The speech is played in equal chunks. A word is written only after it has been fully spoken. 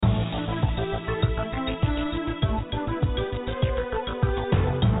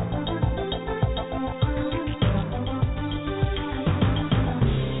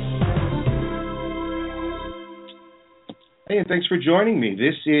Hey, and thanks for joining me.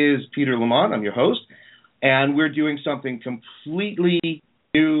 This is Peter Lamont. I'm your host, and we're doing something completely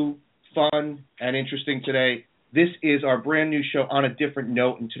new, fun, and interesting today. This is our brand new show on a different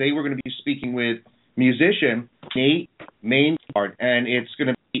note, and today we're going to be speaking with musician Nate Maingard, and it's going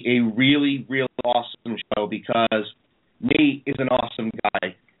to be a really, really awesome show because Nate is an awesome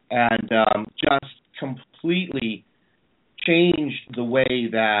guy and just completely changed the way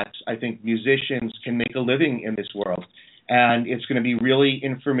that I think musicians can make a living in this world. And it's going to be really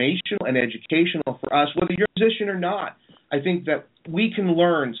informational and educational for us, whether you're a musician or not. I think that we can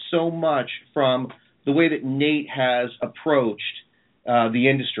learn so much from the way that Nate has approached the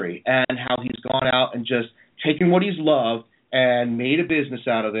industry and how he's gone out and just taken what he's loved and made a business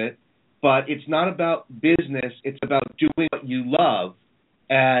out of it. But it's not about business. It's about doing what you love.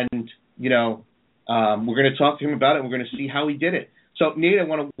 And, we're going to talk to him about it. We're going to see how he did it. So, Nate, I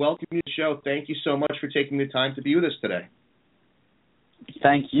want to welcome you to the show. Thank you so much for taking the time to be with us today.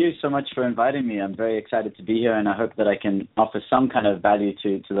 Thank you so much for inviting me. I'm very excited to be here, and I hope that I can offer some kind of value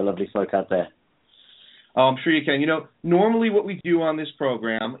to the lovely folk out there. Oh, I'm sure you can. Normally what we do on this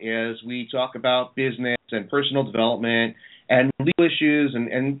program is we talk about business and personal development and legal issues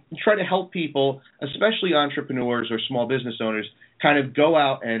and try to help people, especially entrepreneurs or small business owners, kind of go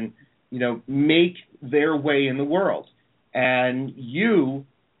out and, make their way in the world. And you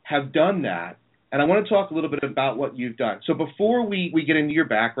have done that. And I want to talk a little bit about what you've done. So before we get into your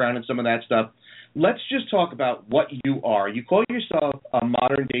background and some of that stuff, let's just talk about what you are. You call yourself a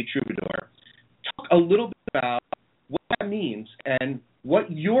modern-day troubadour. Talk a little bit about what that means and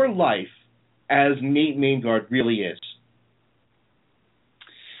what your life as Nate Maingard really is.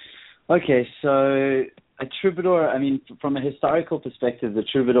 Okay, so a troubadour, from a historical perspective, the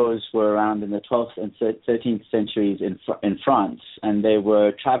troubadours were around in the 12th and 13th centuries in France, and they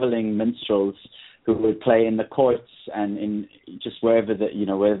were traveling minstrels who would play in the courts and in just wherever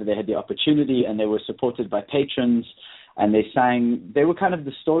they had the opportunity, and they were supported by patrons, and they were kind of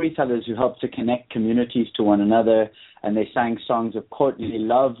the storytellers who helped to connect communities to one another, and they sang songs of courtly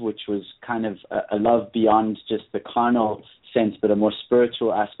love, which was kind of a love beyond just the carnal sense, but a more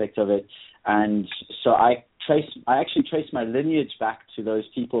spiritual aspect of it. And so I actually trace my lineage back to those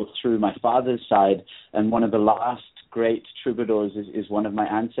people through my father's side, and one of the last great troubadours is one of my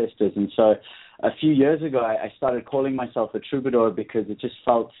ancestors. And so a few years ago, I started calling myself a troubadour because it just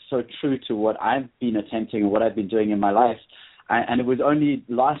felt so true to what I've been attempting and what I've been doing in my life. And it was only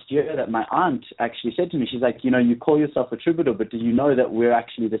last year that my aunt actually said to me, she's like, you call yourself a troubadour, but do you know that we're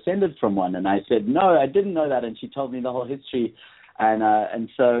actually descended from one? And I said, no, I didn't know that. And she told me the whole history. And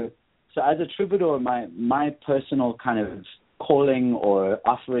so as a troubadour, my personal kind of calling or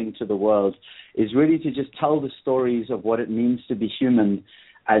offering to the world is really to just tell the stories of what it means to be human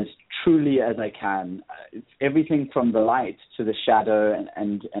as truly as I can. It's everything from the light to the shadow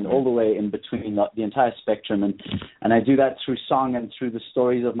and all the way in between, the entire spectrum. And I do that through song and through the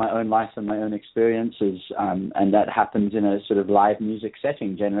stories of my own life and my own experiences. And that happens in a sort of live music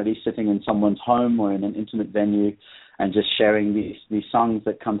setting, generally sitting in someone's home or in an intimate venue and just sharing these songs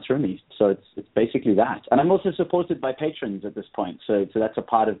that come through me. So it's basically that. And I'm also supported by patrons at this point. So that's a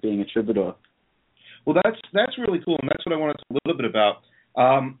part of being a troubadour. Well, that's really cool, and that's what I want to talk a little bit about.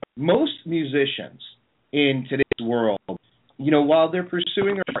 Most musicians in today's world, while they're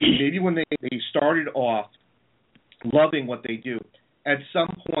pursuing art, maybe when they started off loving what they do, at some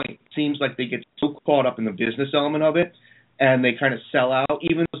point it seems like they get so caught up in the business element of it, and they kind of sell out.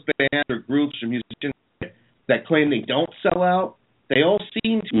 Even those bands or groups or musicians that claim they don't sell out, they all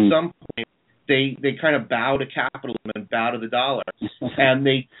seem to at some point they kind of bow to capitalism and bow to the dollar, and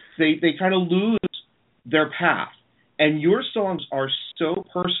they kind of lose their path. And your songs are so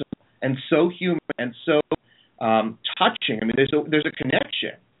personal and so human and so touching. There's a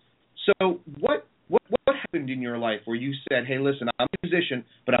connection. So what happened in your life where you said, "Hey, listen, I'm a musician,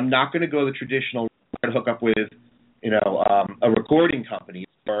 but I'm not going to go the traditional route to hook up with, a recording company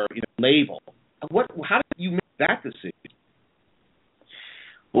or label"? How did you make that decision?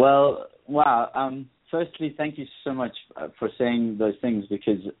 Well, wow. Firstly, thank you so much for saying those things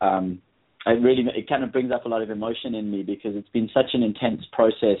because it kind of brings up a lot of emotion in me because it's been such an intense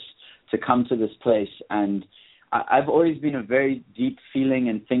process to come to this place. And I've always been a very deep feeling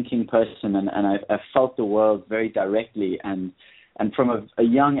and thinking person, and I've felt the world very directly. And from a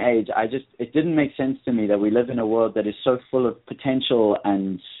young age, it didn't make sense to me that we live in a world that is so full of potential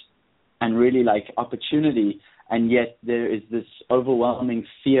and really like opportunity, and yet there is this overwhelming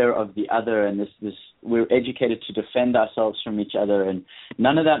fear of the other, and this we're educated to defend ourselves from each other, and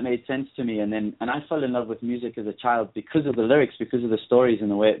none of that made sense to me. And I fell in love with music as a child because of the lyrics, because of the stories and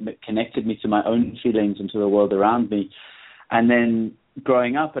the way it connected me to my own feelings and to the world around me. And then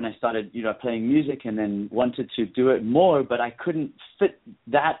growing up, and I started, playing music, and then wanted to do it more, but I couldn't fit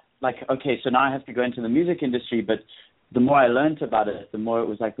that. Like, okay, so now I have to go into the music industry, but the more I learned about it, the more it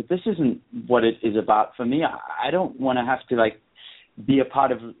was like, but this isn't what it is about for me. I don't want to have to be a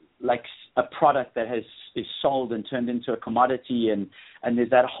part of a product that is sold and turned into a commodity, and there's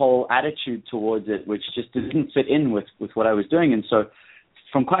that whole attitude towards it which just didn't fit in with what I was doing. And so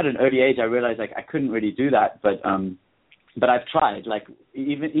from quite an early age I realized I couldn't really do that, but I've tried. Like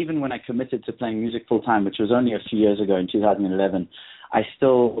even when I committed to playing music full time, which was only a few years ago in 2011, I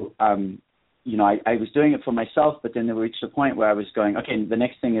still I was doing it for myself, but then there reached a point where I was going, okay, the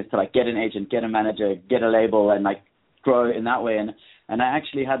next thing is to get an agent, get a manager, get a label, and grow in that way. And I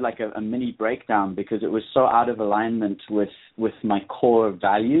actually had a mini breakdown because it was so out of alignment with my core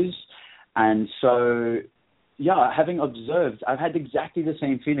values. And so, having observed, I've had exactly the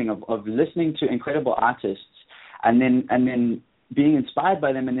same feeling of listening to incredible artists and then being inspired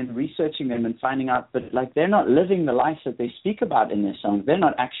by them and then researching them and finding out, but they're not living the life that they speak about in their songs. They're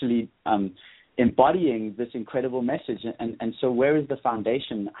not actually embodying this incredible message. And so where is the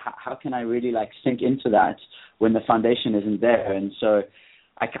foundation? How can I really sink into that when the foundation isn't there? And so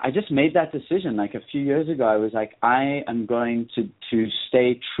I just made that decision. A few years ago, I was I am going to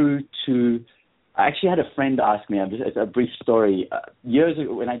stay true to. I actually had a friend ask me, it's a brief story, years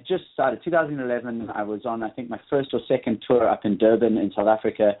ago when I just started, 2011, I was on, I think, my first or second tour up in Durban in South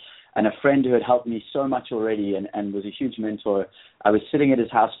Africa, and a friend who had helped me so much already and was a huge mentor, I was sitting at his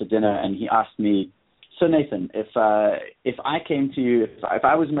house for dinner, and he asked me, so Nathan, if I came to you, if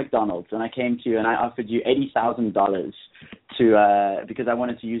I was McDonald's and I came to you and I offered you $80,000 because I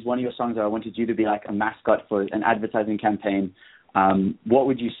wanted to use one of your songs, or I wanted you to be a mascot for an advertising campaign, what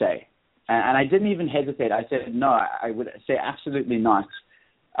would you say? And I didn't even hesitate. I said, no, I would say absolutely not,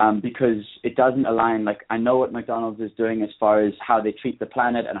 because it doesn't align. I know what McDonald's is doing as far as how they treat the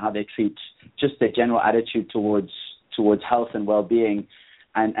planet and how they treat just their general attitude towards health and well-being.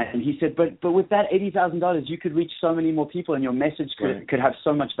 And he said, but with that $80,000, you could reach so many more people, and your message could have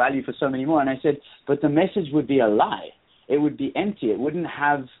so much value for so many more. And I said, but the message would be a lie. It would be empty. It wouldn't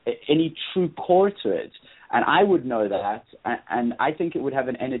have any true core to it. And I would know that, and I think it would have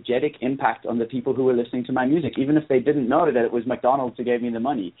an energetic impact on the people who were listening to my music, even if they didn't know that it was McDonald's who gave me the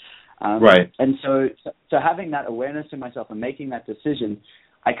money. Right. And so having that awareness in myself and making that decision,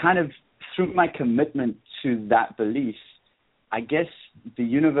 I kind of, through my commitment to that belief, I guess the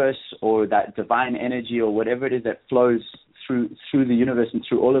universe or that divine energy or whatever it is that flows through the universe and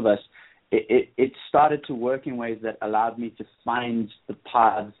through all of us, it started to work in ways that allowed me to find the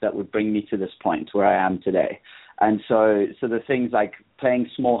paths that would bring me to this point where I am today. And so the things like playing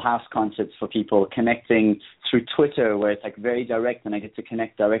small house concerts for people, connecting through Twitter where it's very direct and I get to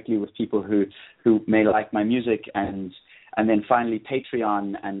connect directly with people who may like my music, and then finally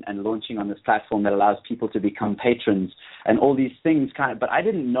Patreon and launching on this platform that allows people to become patrons and all these things but I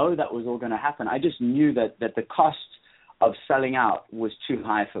didn't know that was all going to happen. I just knew that the cost of selling out was too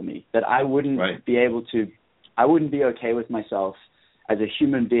high for me, that I wouldn't be able to, I wouldn't be okay with myself as a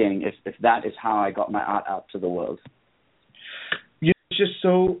human being if that is how I got my art out to the world. It's just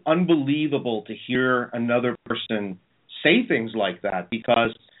so unbelievable to hear another person say things like that,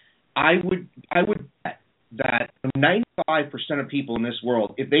 because I would bet that 95% of people in this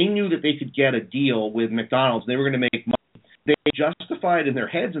world, if they knew that they could get a deal with McDonald's, they were going to make money, they justify it in their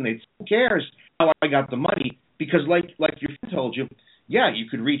heads and they'd say, who cares how I got the money? Because like your friend told you, you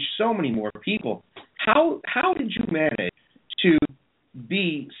could reach so many more people. How did you manage to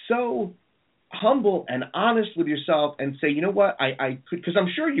be so humble and honest with yourself and say, you know what, I could, because I'm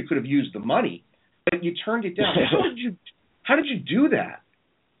sure you could have used the money, but you turned it down. How did you do that?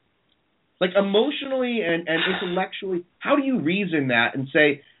 Emotionally and intellectually, how do you reason that and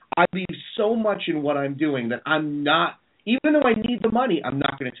say, I believe so much in what I'm doing that I'm not, even though I need the money, I'm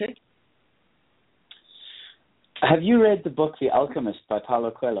not going to take it? Have you read the book The Alchemist by Paulo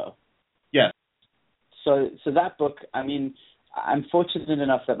Coelho? Yes. So that book, I mean, I'm fortunate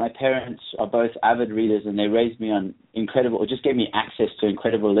enough that my parents are both avid readers, and they raised me on incredible, or just gave me access to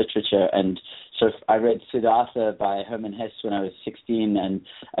incredible literature. And so I read Siddhartha by Hermann Hesse when I was 16,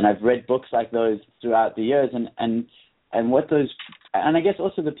 and I've read books like those throughout the years. And what those, and I guess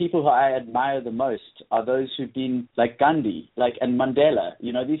also the people who I admire the most are those who've been like Gandhi, and Mandela.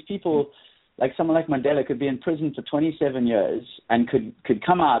 These people. Someone like Mandela could be in prison for 27 years and could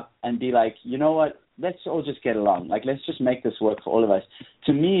come out and be like, you know what, let's all just get along. Let's just make this work for all of us.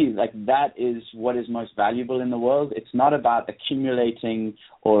 To me, that is what is most valuable in the world. It's not about accumulating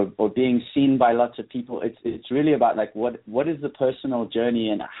or being seen by lots of people. It's really about what is the personal journey,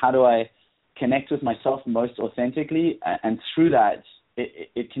 and how do I connect with myself most authentically, and through that,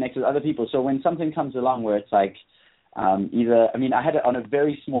 it connects with other people. So when something comes along where it's like, I had it on a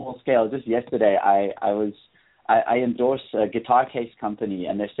very small scale. Just yesterday, I endorse a guitar case company,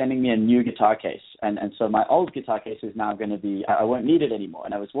 and they're sending me a new guitar case. And so my old guitar case is now going to be, I won't need it anymore.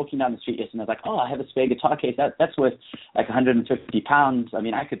 And I was walking down the street yesterday, and I was like, oh, I have a spare guitar case. That's worth like £150. I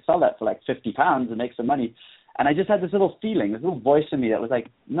mean, I could sell that for like £50 and make some money. And I just had this little feeling, this little voice in me that was like,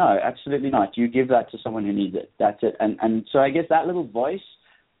 no, absolutely not. You give that to someone who needs it. That's it. And so I guess that little voice,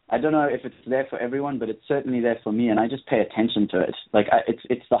 I don't know if it's there for everyone, but it's certainly there for me, and I just pay attention to it. Like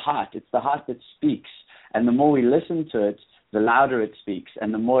it's the heart. It's the heart that speaks. And the more we listen to it, the louder it speaks,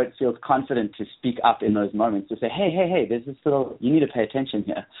 and the more it feels confident to speak up in those moments, to say, hey, there's this little, you need to pay attention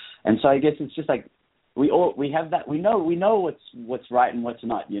here. And so I guess it's just like we have that. We know what's right and what's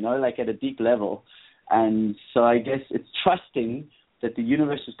not, like at a deep level. And so I guess it's trusting that the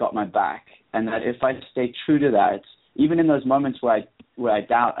universe has got my back, and that if I stay true to that, even in those moments where I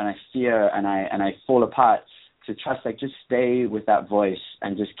doubt and I fear and I fall apart, to trust, like, just stay with that voice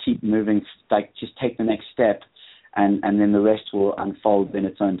and just keep moving, like, just take the next step, and then the rest will unfold in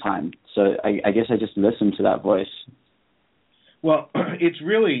its own time. So I guess I just listen to that voice. Well, it's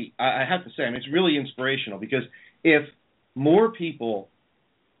really, I have to say, it's really inspirational, because if more people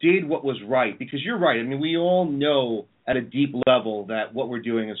did what was right, because you're right, I mean, we all know at a deep level that what we're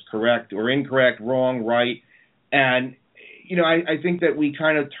doing is correct or incorrect, wrong, right, and, I think that we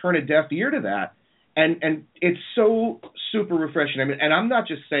kind of turn a deaf ear to that. And it's so super refreshing. I mean, and I'm not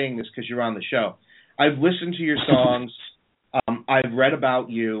just saying this because you're on the show. I've listened to your songs. I've read about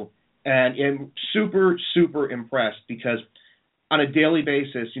you, and am super, super impressed, because on a daily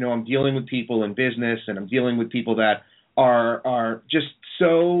basis, I'm dealing with people in business, and I'm dealing with people that are just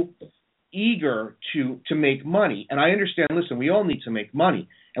so eager to make money. And I understand, listen, we all need to make money,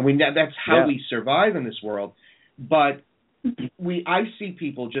 and that's how we survive in this world. But I see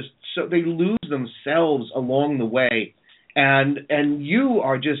people just so they lose themselves along the way, and you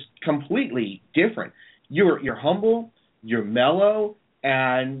are just completely different. You're humble, you're mellow,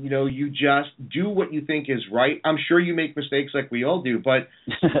 and you just do what you think is right. I'm sure you make mistakes like we all do, but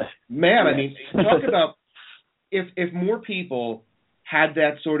man, I mean, talk about if more people had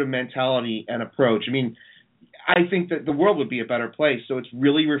that sort of mentality and approach. I mean, I think that the world would be a better place. So it's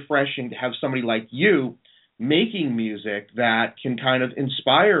really refreshing to have somebody like you making music that can kind of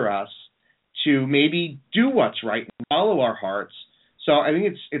inspire us to maybe do what's right and follow our hearts. So I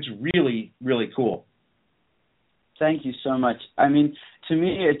think it's really, really cool. Thank you so much. I mean, to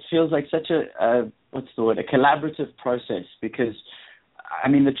me, it feels like such a collaborative process, because, I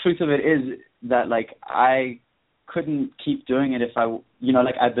mean, the truth of it is that, like, I couldn't keep doing it if I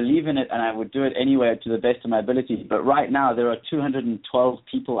believe in it, and I would do it anyway to the best of my ability. But right now, there are 212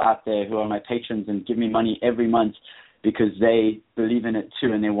 people out there who are my patrons and give me money every month because they believe in it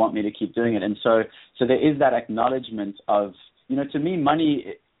too, and they want me to keep doing it. And so there is that acknowledgement of, to me,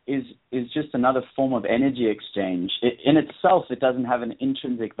 money is just another form of energy exchange. In itself, it doesn't have an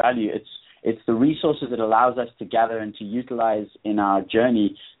intrinsic value. It's the resources it allows us to gather and to utilize in our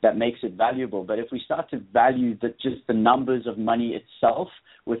journey that makes it valuable. But if we start to value just the numbers of money itself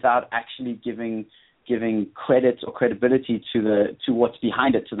without actually giving credit or credibility to what's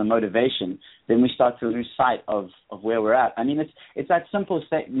behind it, to the motivation, then we start to lose sight of where we're at. I mean, it's that simple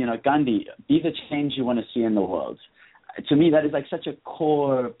statement, Gandhi, be the change you want to see in the world. To me, that is like such a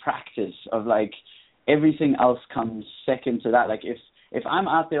core practice of, like, everything else comes second to that. Like, if I'm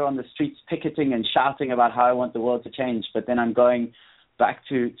out there on the streets picketing and shouting about how I want the world to change, but then I'm going back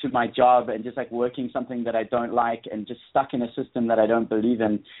to my job and just, like, working something that I don't like and just stuck in a system that I don't believe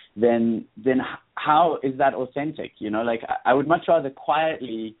in, then how is that authentic? Like, I would much rather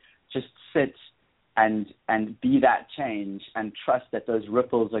quietly just sit and be that change and trust that those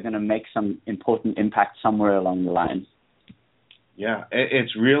ripples are going to make some important impact somewhere along the line. Yeah,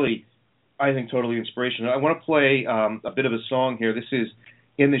 it's really, I think, totally inspirational. I want to play a bit of a song here. This is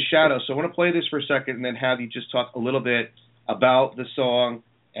In the Shadows. So I want to play this for a second and then have you just talk a little bit about the song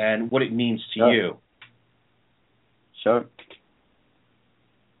and what it means to you. Sure.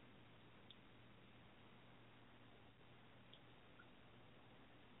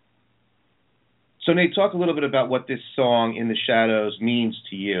 So, Nate, talk a little bit about what this song, In the Shadows, means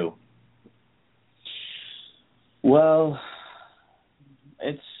to you. Well,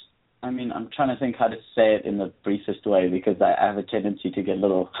 I'm trying to think how to say it in the briefest way, because I have a tendency to get a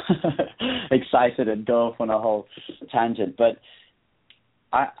little excited and go off on a whole tangent. But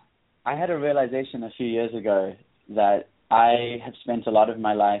I had a realization a few years ago that I have spent a lot of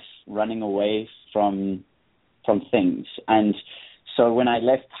my life running away from things. And so when I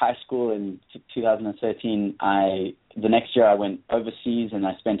left high school in 2013, the next year I went overseas and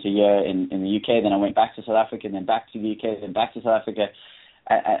I spent a year in the UK. Then I went back to South Africa, and then back to the UK, then back to South Africa.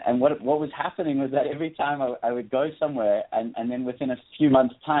 And what was happening was that every time I would go somewhere, and then within a few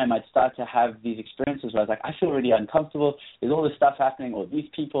months' time, I'd start to have these experiences where I was like, I feel really uncomfortable. There's all this stuff happening, or these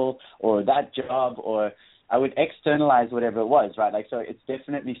people, or that job, or I would externalize whatever it was, right? Like, so it's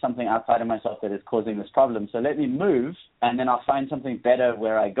definitely something outside of myself that is causing this problem. So let me move, and then I'll find something better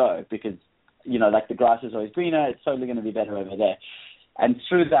where I go, because, you know, like the grass is always greener. It's totally going to be better over there. And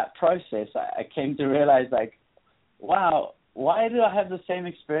through that process, I came to realize, like, wow, why do I have the same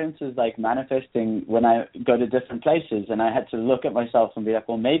experiences, like, manifesting when I go to different places? And I had to look at myself and be like,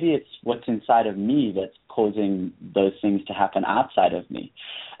 well, maybe it's what's inside of me that's causing those things to happen outside of me.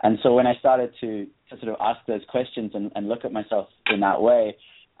 And so when I started to sort of ask those questions and look at myself in that way,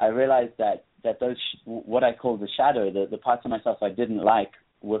 I realized that those, what I call the shadow, the parts of myself I didn't like,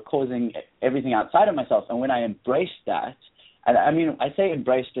 were causing everything outside of myself. And when I embraced that, and I mean, I say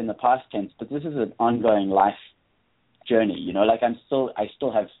embraced in the past tense, but this is an ongoing life journey, you know, like I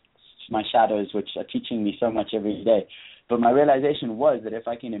still have my shadows, which are teaching me so much every day. But my realization was that if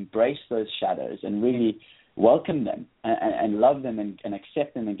I can embrace those shadows and really welcome them and love them and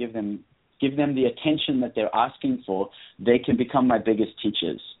accept them and give them the attention that they're asking for, they can become my biggest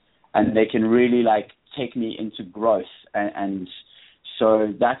teachers, and they can really, like, take me into growth. And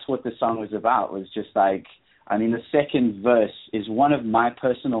so that's what the song was about, was just like, I mean, the second verse is one of my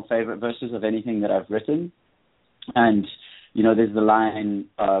personal favorite verses of anything that I've written. And, you know, there's the line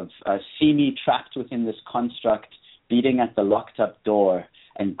of, see me trapped within this construct, beating at the locked up door,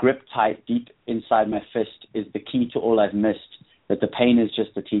 and grip tight deep inside my fist is the key to all I've missed, that the pain is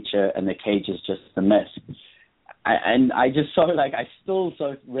just the teacher and the cage is just the myth. And I just I still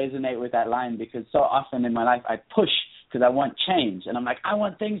so resonate with that line, because so often in my life I push because I want change, and I'm like, I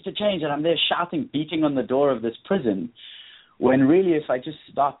want things to change, and I'm there shouting, beating on the door of this prison, when really if I just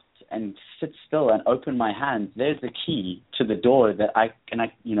stopped and sit still and open my hands, there's the key to the door that I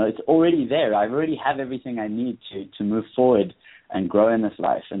you know, it's already there. I already have everything I need to move forward and grow in this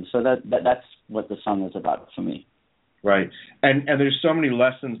life. And so that's what the song was about for me. Right. And there's so many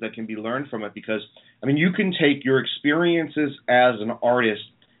lessons that can be learned from it, because, I mean, you can take your experiences as an artist,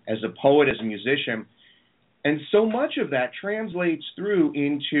 as a poet, as a musician, and so much of that translates through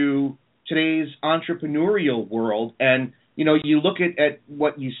into today's entrepreneurial world. And, you know, you look at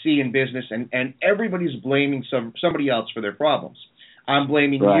what you see in business, and everybody's blaming somebody else for their problems. I'm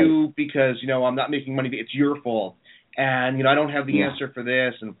blaming you because, you know, I'm not making money. It's your fault. And, you know, I don't have the answer for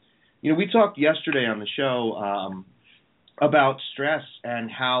this. And, you know, we talked yesterday on the show about stress and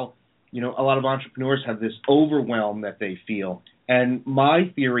how, you know, a lot of entrepreneurs have this overwhelm that they feel. And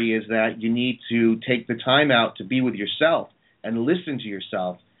my theory is that you need to take the time out to be with yourself and listen to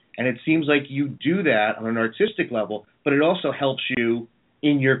yourself. And it seems like you do that on an artistic level, but it also helps you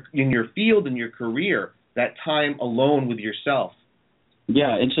in your field, in your career, that time alone with yourself.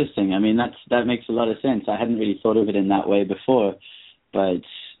 Yeah, interesting. I mean, that makes a lot of sense. I hadn't really thought of it in that way before, but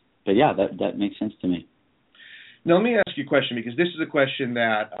yeah, that makes sense to me. Now, let me ask you a question, because this is a question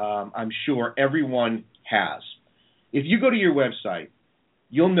that I'm sure everyone has. If you go to your website,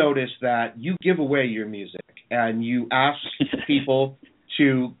 you'll notice that you give away your music, and you ask people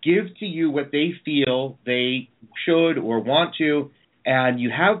to give to you what they feel they should or want to, and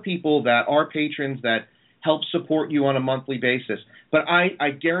you have people that are patrons that help support you on a monthly basis. But I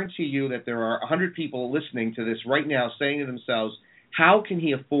guarantee you that there are 100 people listening to this right now saying to themselves, how can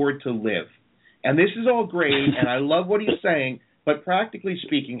he afford to live? And this is all great, and I love what he's saying, but practically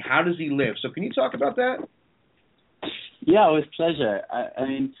speaking, how does he live? So can you talk about that? Yeah, with pleasure. I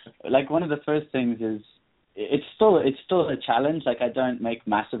mean, like, one of the first things is it's still a challenge. Like, I don't make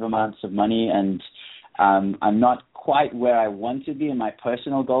massive amounts of money, and I'm not quite where I want to be in my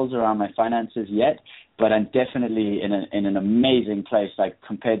personal goals around my finances yet, but I'm definitely in an amazing place, like,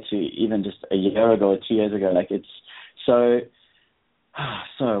 compared to even just a year ago or 2 years ago. Like, it's so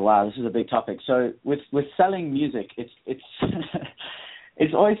wow, this is a big topic. So with selling music, it's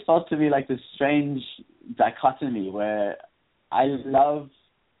it's always felt to me like this strange dichotomy where I love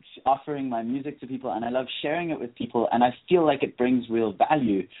offering my music to people and I love sharing it with people, and I feel like it brings real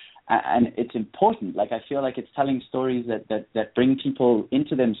value and it's important. Like, I feel like it's telling stories that bring people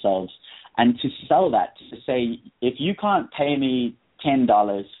into themselves, and to sell that, to say, if you can't pay me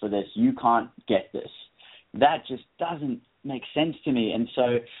 $10 for this, you can't get this. That just doesn't make sense to me. And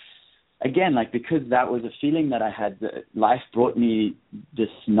so, again, like, because that was a feeling that I had, life brought me this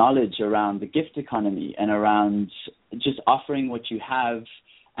knowledge around the gift economy and around just offering what you have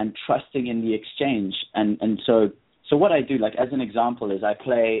and trusting in the exchange. And so So what I do, like as an example, is I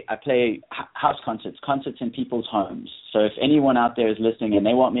play house concerts in people's homes. So if anyone out there is listening and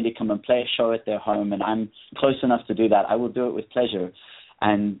they want me to come and play a show at their home and I'm close enough to do that, I will do it with pleasure.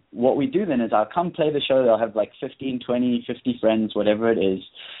 And what we do then is I'll come play the show. They'll have like 15, 20, 50 friends, whatever it is.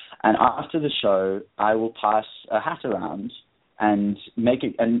 And after the show, I will pass a hat around and make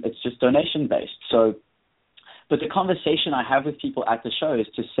it, and it's just donation based. So, but the conversation I have with people at the show is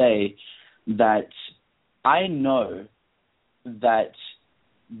to say that I know that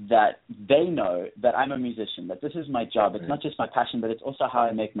they know that I'm a musician, that this is my job. It's not just my passion, but it's also how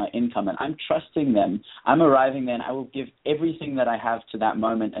I make my income. And I'm trusting them. I'm arriving there, and I will give everything that I have to that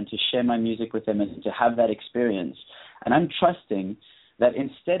moment and to share my music with them and to have that experience. And I'm trusting that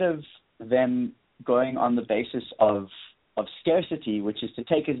instead of them going on the basis of scarcity, which is to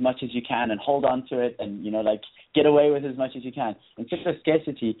take as much as you can and hold on to it and, you know, like get away with as much as you can. Instead of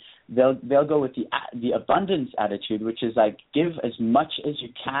scarcity, they'll go with the abundance attitude, which is like give as much as you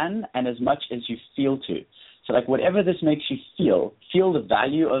can and as much as you feel to. So like whatever this makes you feel the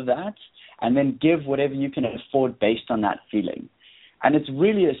value of that, and then give whatever you can afford based on that feeling. And it's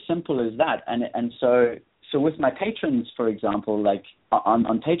really as simple as that. And so with my patrons, for example, like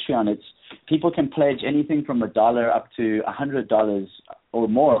on Patreon, it's people can pledge anything from $1 up to $100 or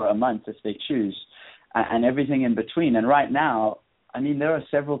more a month if they choose, and everything in between. And right now, I mean, there are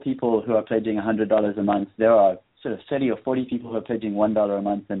several people who are pledging $100 a month. There are sort of 30 or 40 people who are pledging $1 a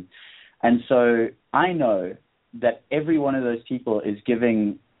month. And so I know that every one of those people is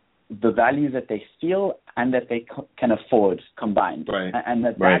giving the value that they feel and that they can afford combined. Right. And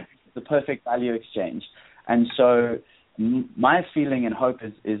that's the perfect value exchange. And so my feeling and hope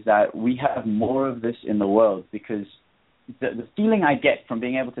is that we have more of this in the world, because the feeling I get from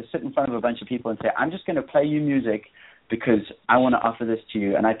being able to sit in front of a bunch of people and say, I'm just going to play you music because I want to offer this to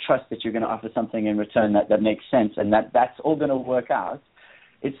you, and I trust that you're going to offer something in return that makes sense, and that's all going to work out.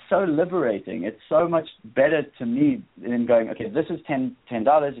 It's so liberating. It's so much better to me than going, okay, this is $10.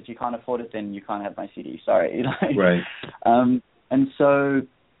 If you can't afford it, then you can't have my CD. Sorry. Right. And so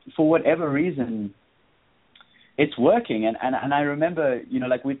for whatever reason, it's working, and I remember, you know,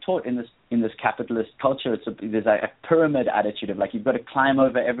 like we're taught in this capitalist culture, there's a pyramid attitude of like you've got to climb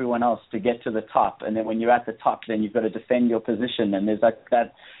over everyone else to get to the top, and then when you're at the top, then you've got to defend your position, and there's like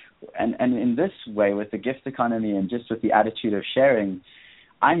that, and in this way with the gift economy and just with the attitude of sharing,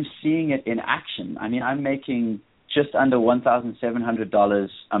 I'm seeing it in action. I mean, I'm making just under $1,700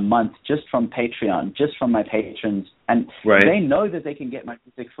 a month just from Patreon, just from my patrons. And they know that they can get my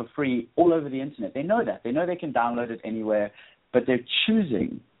music for free all over the internet. They know that. They know they can download it anywhere, but they're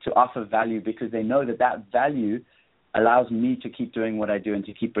choosing to offer value because they know that value allows me to keep doing what I do and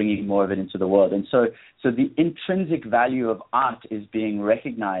to keep bringing more of it into the world. And so the intrinsic value of art is being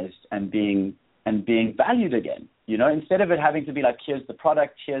recognized and being valued again. You know, instead of it having to be like, here's the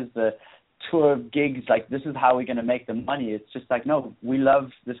product, here's the tour gigs, like this is how we're going to make the money. It's just like, no, we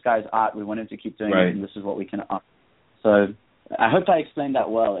love this guy's art. We want him to keep doing it, and this is what we can offer. So I hope I explained that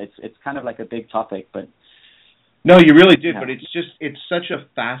well. It's kind of like a big topic, but no, you really did. Yeah. But it's such a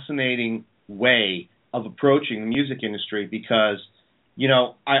fascinating way of approaching the music industry because, you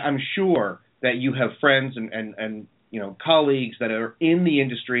know, I'm sure that you have friends and you know, colleagues that are in the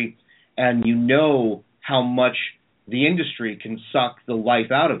industry, and you know how much the industry can suck the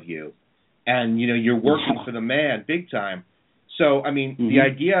life out of you. And, you know, you're working for the man big time. So, I mean, the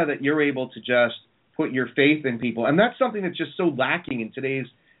idea that you're able to just put your faith in people, and that's something that's just so lacking in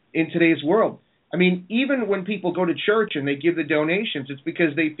today's world. I mean, even when people go to church and they give the donations, it's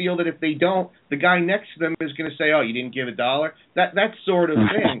because they feel that if they don't, the guy next to them is going to say, oh, you didn't give $1. That sort of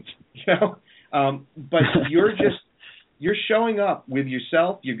thing, you know. But you're showing up with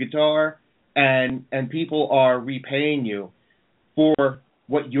yourself, your guitar, and people are repaying you for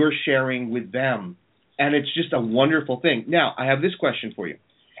what you're sharing with them. And it's just a wonderful thing. Now, I have this question for you.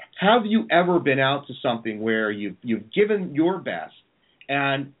 Have you ever been out to something where you've given your best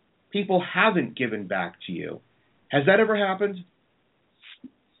and people haven't given back to you? Has that ever happened?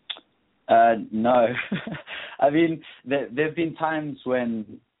 No. I mean, there have been times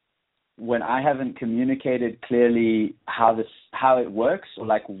when I haven't communicated clearly how it works, or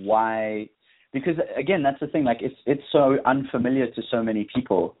like why. Because again, that's the thing. Like it's so unfamiliar to so many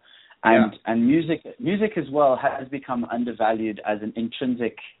people, and music as well has become undervalued as an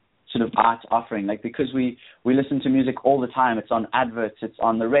intrinsic sort of art offering. Like because we listen to music all the time. It's on adverts. It's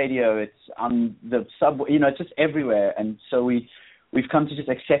on the radio. It's on the subway. You know, it's just everywhere. And so we've come to just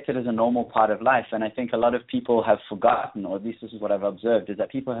accept it as a normal part of life. And I think a lot of people have forgotten, or at least this is what I've observed, is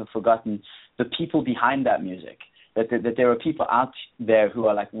that people have forgotten the people behind that music. that there are people out there who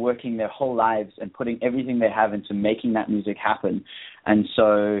are like working their whole lives and putting everything they have into making that music happen. And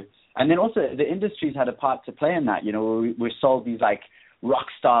then also the industry's had a part to play in that. You know, we're sold these like rock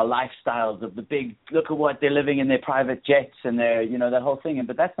star lifestyles of the big, look at what they're living in their private jets and their, you know, that whole thing.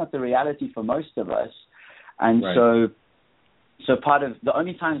 But that's not the reality for most of us. And right. So part of the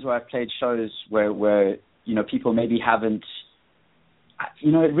only times where I've played shows where you know, people maybe haven't,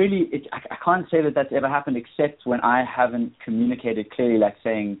 you know, I can't say that that's ever happened except when I haven't communicated clearly, like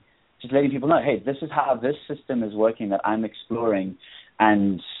saying, just letting people know, hey, this is how this system is working that I'm exploring,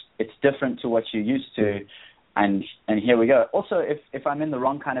 and it's different to what you're used to, and here we go. Also, if I'm in the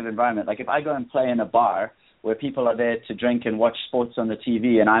wrong kind of environment, like if I go and play in a bar where people are there to drink and watch sports on the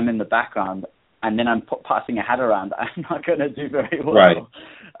TV and I'm in the background, and then I'm passing a hat around, I'm not going to do very well. Right.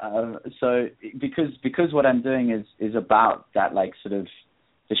 So because what I'm doing is about that, like sort of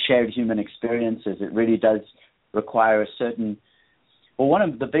the shared human experiences, it really does require a certain, well, one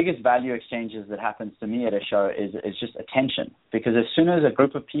of the biggest value exchanges that happens to me at a show is just attention. Because as soon as a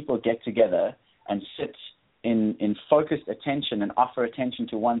group of people get together and sit in focused attention and offer attention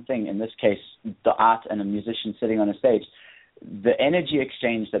to one thing, in this case, the art and a musician sitting on a stage, the energy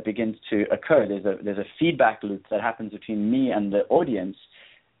exchange that begins to occur, there's a feedback loop that happens between me and the audience.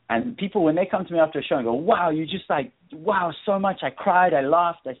 And people, when they come to me after a show and go, wow, you just like, wow, so much. I cried, I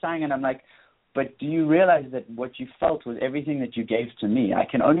laughed, I sang. And I'm like, but do you realize that what you felt was everything that you gave to me? I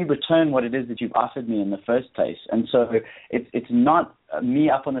can only return what it is that you've offered me in the first place. And so it's not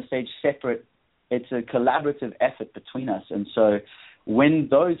me up on the stage separate. It's a collaborative effort between us. And so when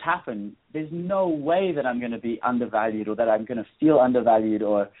those happen, there's no way that I'm going to be undervalued or that I'm going to feel undervalued,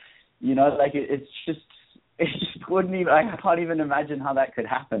 or, you know, like it just wouldn't even, I can't even imagine how that could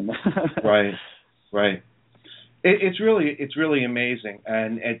happen. Right. It's really amazing.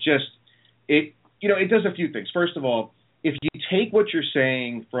 And it does a few things. First of all, if you take what you're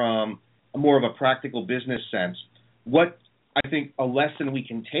saying from a more of a practical business sense, what I think a lesson we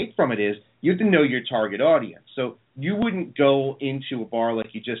can take from it is you have to know your target audience. So you wouldn't go into a bar,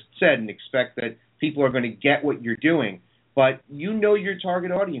 like you just said, and expect that people are going to get what you're doing. But you know your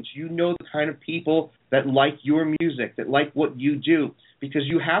target audience. You know the kind of people that like your music, that like what you do, because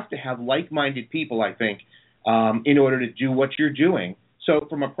you have to have like-minded people, I think, in order to do what you're doing. So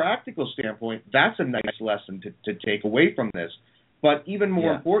from a practical standpoint, that's a nice lesson to take away from this. But even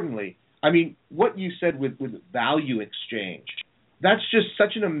more importantly, I mean, what you said with value exchange, that's just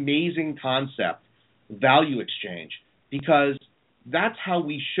such an amazing concept, value exchange, because that's how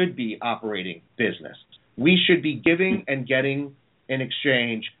we should be operating business. We should be giving and getting in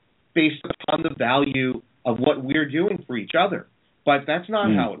exchange based upon the value of what we're doing for each other. But that's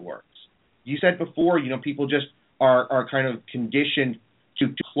not how it works. You said before, you know, people just are kind of conditioned to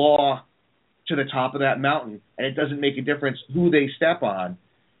claw to the top of that mountain, and it doesn't make a difference who they step on.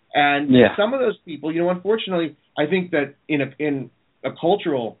 And some of those people, you know, unfortunately, I think that in a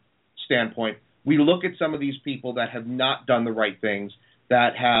cultural standpoint, we look at some of these people that have not done the right things,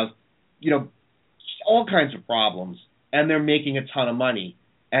 that have, you know, all kinds of problems, and they're making a ton of money.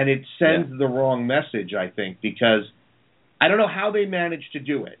 And it sends the wrong message, I think, because I don't know how they managed to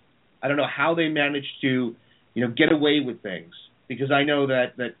do it. I don't know how they managed to, you know, get away with things, because I know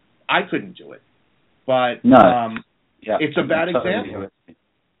that I couldn't do it. But it's a bad example.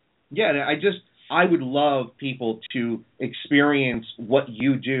 Yeah, I would love people to experience what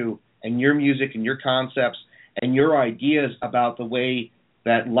you do and your music and your concepts and your ideas about the way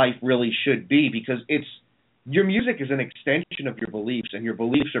that life really should be, because your music is an extension of your beliefs, and your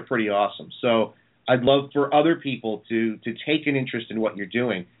beliefs are pretty awesome. So I'd love for other people to take an interest in what you're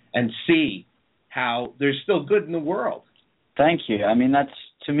doing and see how there's still good in the world. Thank you. I mean,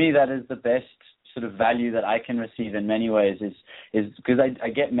 to me, that is the best sort of value that I can receive in many ways, is because I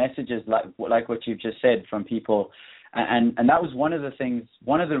get messages like what you've just said from people, and that was one of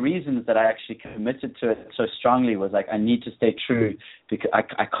the reasons that I actually committed to it so strongly, was like, I need to stay true, because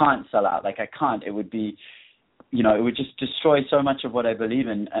I can't sell out. Like, I can't. It would be, you know, it would just destroy so much of what I believe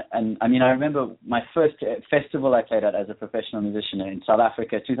in. And I mean, I remember my first festival I played at as a professional musician in South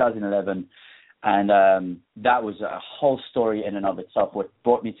Africa, 2011. And that was a whole story in and of itself, what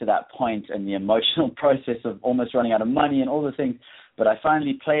brought me to that point, and the emotional process of almost running out of money and all the things. But I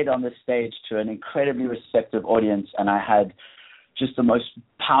finally played on this stage to an incredibly receptive audience, and I had just the most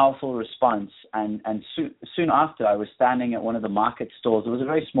powerful response. And soon after, I was standing at one of the market stalls. It was a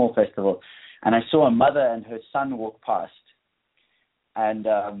very small festival, and I saw a mother and her son walk past. And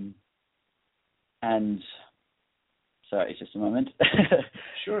sorry, just a moment.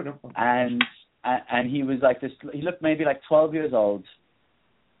 Sure, no problem. And he was like this. He looked maybe like 12 years old,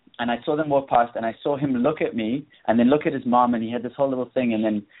 and I saw them walk past, and I saw him look at me and then look at his mom, and he had this whole little thing, and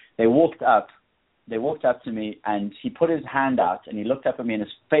then they walked up to me, and he put his hand out, and he looked up at me, and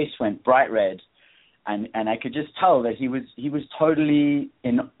his face went bright red, and I could just tell that he was totally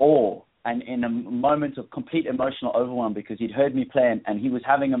in awe and in a moment of complete emotional overwhelm, because he'd heard me play, and he was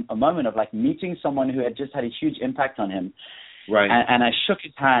having a moment of like meeting someone who had just had a huge impact on him. Right. And I shook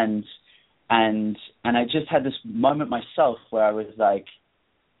his hand, and I just had this moment myself where I was like,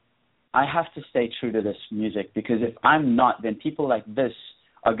 I have to stay true to this music, because if I'm not, then people like this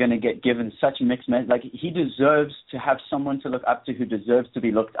are going to get given such mixed messages. Like, he deserves to have someone to look up to who deserves to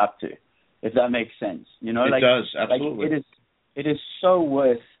be looked up to, if that makes sense. You know, it does, absolutely. Like, it is so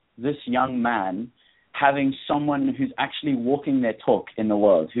worth this young man having someone who's actually walking their talk in the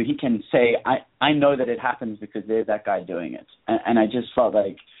world, who he can say, I know that it happens because there's that guy doing it. And I just felt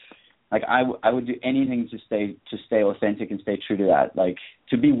like I would do anything to stay authentic and stay true to that. Like,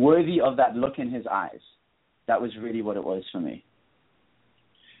 to be worthy of that look in his eyes. That was really what it was for me.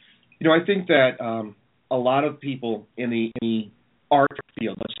 You know, I think that a lot of people in the art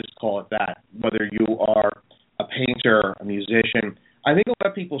field, let's just call it that, whether you are a painter, a musician, I think a lot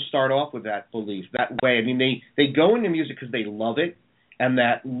of people start off with that belief, that way. I mean, they go into music because they love it, and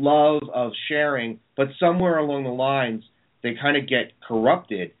that love of sharing, but somewhere along the lines, they kind of get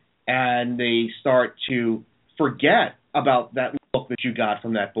corrupted, and they start to forget about that look that you got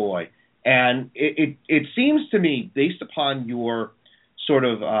from that boy. And it seems to me, based upon your sort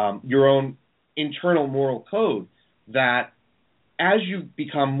of your own internal moral code, that as you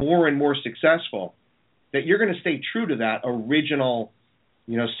become more and more successful, that you're going to stay true to that original,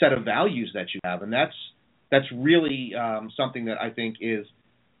 you know, set of values that you have, and that's really something that I think is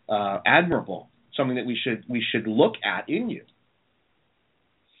admirable, something that we should look at in you.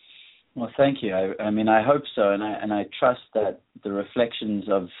 Well, thank you. I mean, I hope so, and I trust that the reflections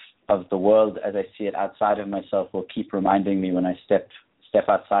of the world as I see it outside of myself will keep reminding me when I step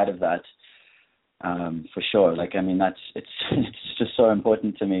outside of that. For sure. Like, I mean, it's just so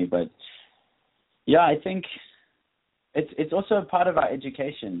important to me. But yeah, I think it's also a part of our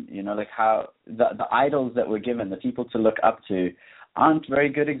education, you know, like how the idols that we're given, the people to look up to, aren't very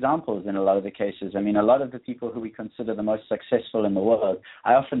good examples in a lot of the cases. I mean, a lot of the people who we consider the most successful in the world,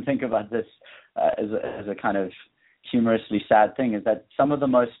 I often think about this as a kind of humorously sad thing, is that some of the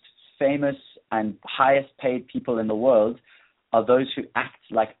most famous and highest paid people in the world are those who act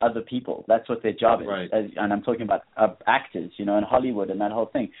like other people. That's what their job is. Right. And I'm talking about actors, you know, in Hollywood and that whole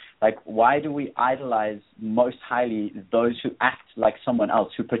thing. Like, why do we idolize most highly those who act like someone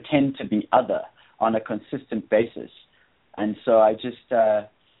else, who pretend to be other on a consistent basis? And so I just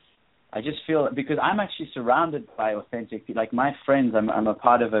feel, because I'm actually surrounded by authentic people. Like, my friends, I'm a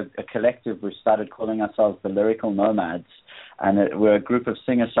part of a collective. We started calling ourselves the Lyrical Nomads. And we're a group of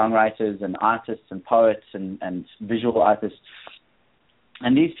singer-songwriters and artists and poets and visual artists.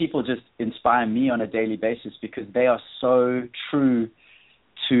 And these people just inspire me on a daily basis, because they are so true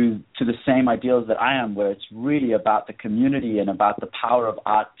to the same ideals that I am, where it's really about the community and about the power of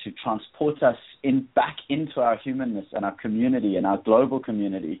art to transport us back into our humanness and our community and our global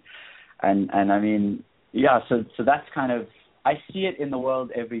community. And I mean, yeah, so that's kind of, I see it in the world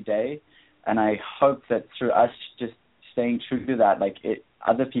every day, and I hope that through us just staying true to that, like,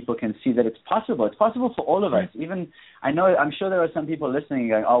 other people can see that it's possible. It's possible for all of us. Even, I'm sure there are some people listening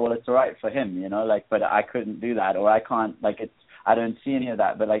going, oh, well, it's all right for him, you know, like, but I couldn't do that, or I can't, like, I don't see any of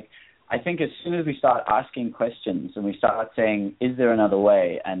that. But, like, I think as soon as we start asking questions and we start saying, is there another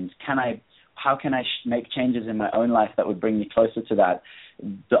way, and how can I make changes in my own life that would bring me closer to that,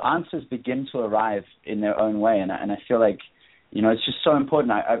 the answers begin to arrive in their own way. And I feel like, you know, it's just so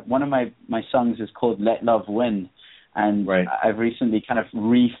important. One of my songs is called Let Love Win. And right. I've recently kind of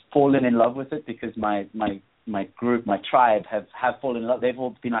fallen in love with it, because my group, my tribe have fallen in love. They've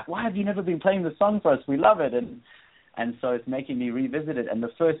all been like, why have you never been playing the song for us? We love it. And so it's making me revisit it. And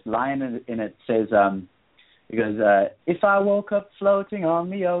the first line in it says, it goes, if I woke up floating on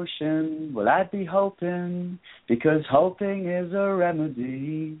the ocean, well, I'd be hoping, because hoping is a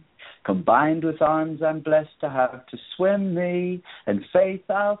remedy. Combined with arms I'm blessed to have to swim me, and faith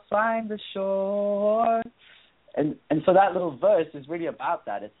I'll find the shore. And so that little verse is really about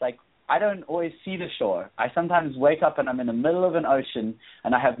that. It's like, I don't always see the shore. I sometimes wake up and I'm in the middle of an ocean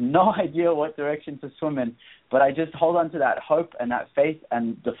and I have no idea what direction to swim in, but I just hold on to that hope and that faith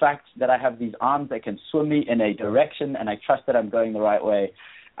and the fact that I have these arms that can swim me in a direction, and I trust that I'm going the right way.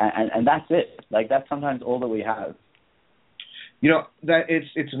 And that's it. Like, that's sometimes all that we have. You know, that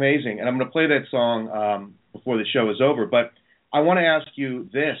it's amazing. And I'm going to play that song before the show is over, but I want to ask you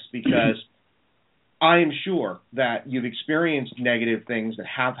this, because I am sure that you've experienced negative things that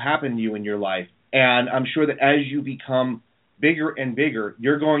have happened to you in your life, and I'm sure that as you become bigger and bigger,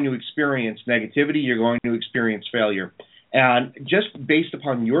 you're going to experience negativity, you're going to experience failure. And just based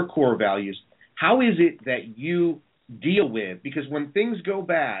upon your core values, how is it that you deal with, because when things go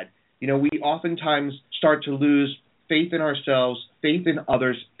bad, we oftentimes start to lose faith in ourselves, faith in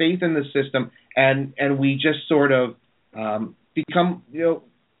others, faith in the system, and we just sort of become,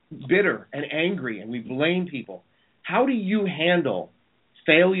 bitter and angry, and we blame people. How do you handle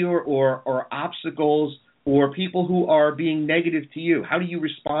failure or obstacles or people who are being negative to you? How do you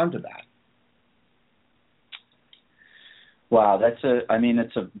respond to that? Wow,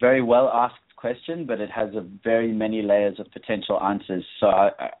 it's a very well asked question, but it has a very many layers of potential answers. So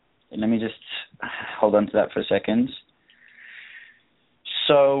let me just hold on to that for a second.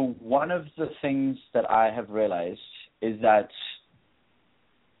 So one of the things that I have realized is that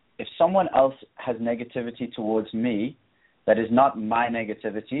if someone else has negativity towards me, that is not my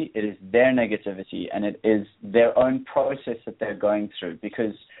negativity, it is their negativity, and it is their own process that they're going through.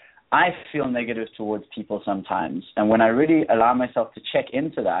 Because I feel negative towards people sometimes, and when I really allow myself to check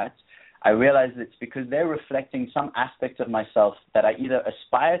into that, I realize it's because they're reflecting some aspect of myself that I either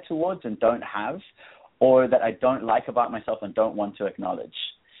aspire towards and don't have, or that I don't like about myself and don't want to acknowledge.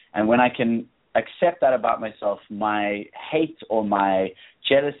 And when I can accept that about myself, my hate or my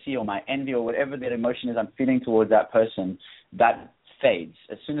jealousy or my envy or whatever that emotion is I'm feeling towards that person, that fades.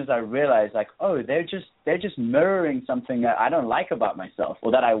 As soon as I realize, they're just mirroring something that I don't like about myself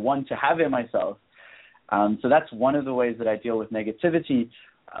or that I want to have in myself. So that's one of the ways that I deal with negativity.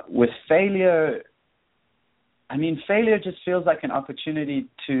 With failure, failure just feels like an opportunity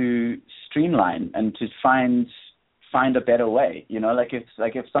to streamline and to find a better way.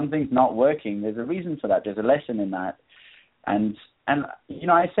 If something's not working, there's a reason for that. There's a lesson in that. And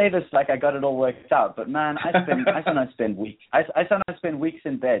I say this like I got it all worked out, but man, I sometimes spend weeks. I sometimes spend weeks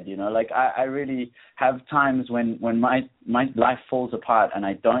in bed. I really have times when my life falls apart and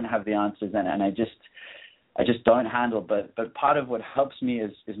I don't have the answers and I just don't handle. But part of what helps me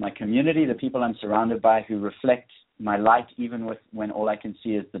is my community, the people I'm surrounded by who reflect my light even when all I can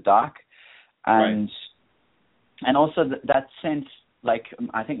see is the dark. And also that sense, like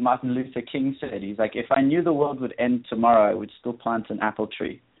I think Martin Luther King said, he's like, if I knew the world would end tomorrow, I would still plant an apple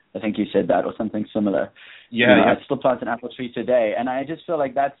tree. I think he said that or something similar. I'd still plant an apple tree today. And I just feel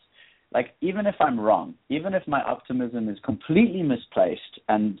like that's, like, even if I'm wrong, even if my optimism is completely misplaced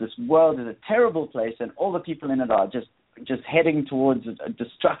and this world is a terrible place and all the people in it are just heading towards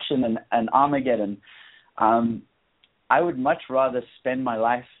destruction and Armageddon, I would much rather spend my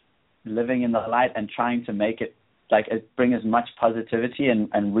life living in the light and trying to make it, bring as much positivity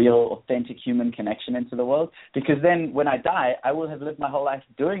and real, authentic human connection into the world. Because then when I die, I will have lived my whole life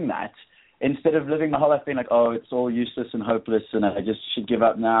doing that, instead of living my whole life being like, oh, it's all useless and hopeless and I just should give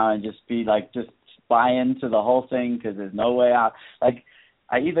up now and just be just buy into the whole thing because there's no way out. I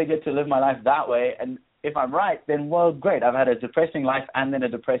either get to live my life that way, and if I'm right, then, well, great. I've had a depressing life and then a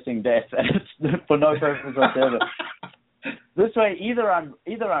depressing death, and it's for no purpose whatsoever. This way, either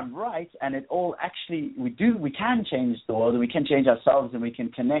I'm right, and it all actually we can change the world, and we can change ourselves, and we can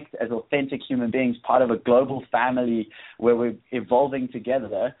connect as authentic human beings, part of a global family where we're evolving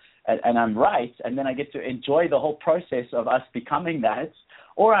together. And I'm right, and then I get to enjoy the whole process of us becoming that.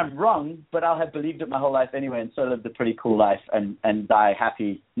 Or I'm wrong, but I'll have believed it my whole life anyway, and so lived a pretty cool life and die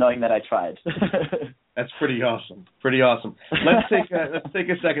happy knowing that I tried. That's pretty awesome. Pretty awesome. Let's take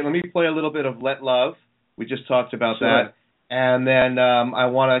a second. Let me play a little bit of Let Love. We just talked about that. And then I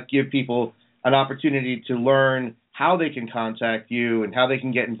want to give people an opportunity to learn how they can contact you and how they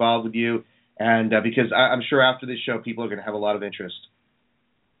can get involved with you. And because I'm sure after this show, people are going to have a lot of interest.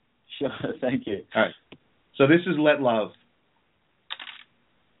 Sure. Thank you. All right. So this is Let Love.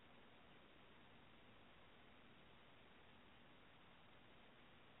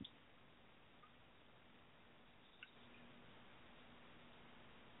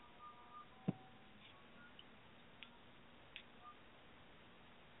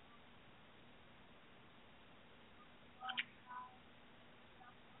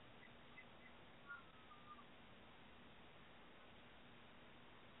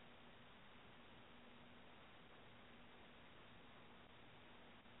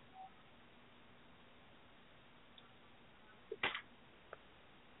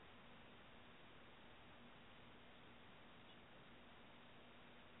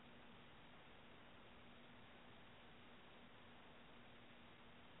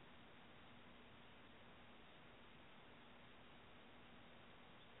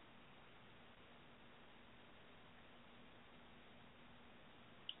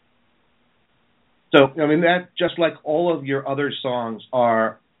 So, I mean, that just like all of your other songs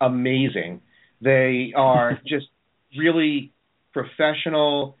are amazing. They are just really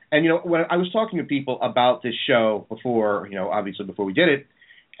professional. And, when I was talking to people about this show before, obviously before we did it,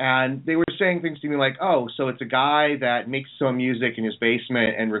 and they were saying things to me like, oh, so it's a guy that makes his own music in his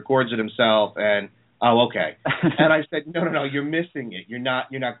basement and records it himself, and, oh, okay. And I said, no, you're missing it. You're not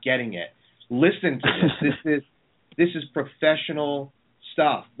getting it. Listen to this. This is professional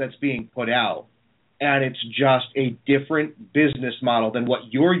stuff that's being put out. And it's just a different business model than what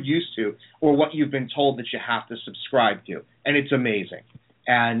you're used to or what you've been told that you have to subscribe to. And it's amazing.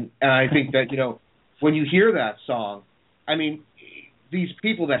 And I think that, when you hear that song, I mean, these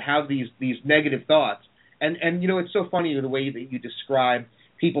people that have these negative thoughts, and it's so funny the way that you describe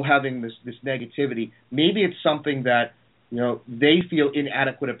people having this negativity. Maybe it's something that, they feel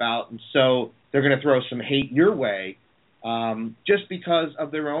inadequate about, and so they're going to throw some hate your way just because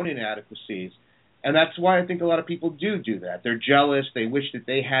of their own inadequacies. And that's why I think a lot of people do that. They're jealous. They wish that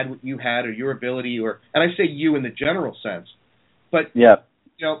they had what you had or your ability, and I say you in the general sense. But,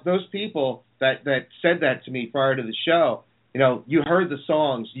 those people that said that to me prior to the show, you heard the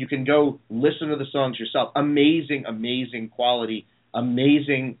songs. You can go listen to the songs yourself. Amazing, amazing quality,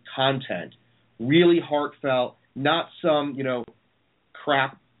 amazing content, really heartfelt, not some,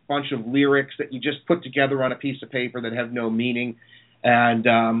 crap bunch of lyrics that you just put together on a piece of paper that have no meaning. And,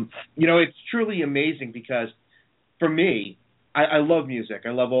 it's truly amazing because for me, I love music. I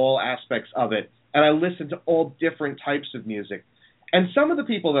love all aspects of it. And I listen to all different types of music. And some of the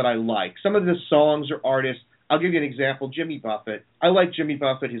people that I like, some of the songs or artists, I'll give you an example, Jimmy Buffett. I like Jimmy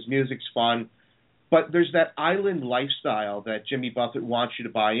Buffett. His music's fun. But there's that island lifestyle that Jimmy Buffett wants you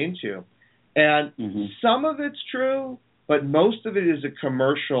to buy into. And some of it's true, but most of it is a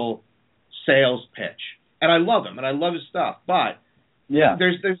commercial sales pitch. And I love him, and I love his stuff. But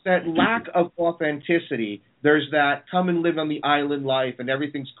there's that lack of authenticity. There's that come and live on the island life and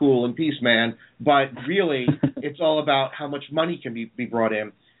everything's cool and peace, man. But really, it's all about how much money can be brought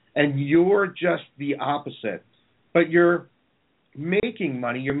in. And you're just the opposite. But you're making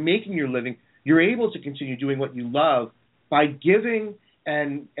money. You're making your living. You're able to continue doing what you love by giving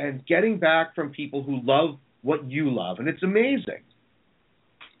and getting back from people who love what you love. And it's amazing.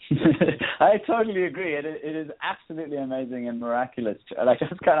 I totally agree. It is absolutely amazing and miraculous. Like,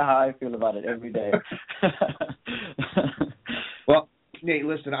 that's kind of how I feel about it every day. Well, Nate,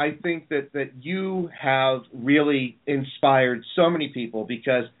 listen, I think that you have really inspired so many people,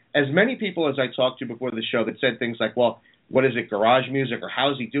 because as many people as I talked to before the show that said things like, well, what is it, garage music, or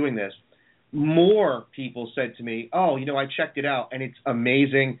how's he doing this? More people said to me, oh, I checked it out and it's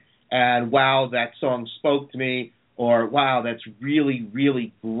amazing, and wow, that song spoke to me, or wow, that's really,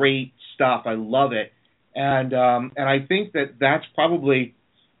 really great stuff. I love it. And I think that that's probably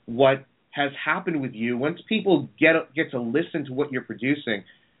what has happened with you. Once people get to listen to what you're producing,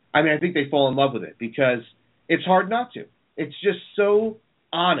 I mean, I think they fall in love with it, because it's hard not to. It's just so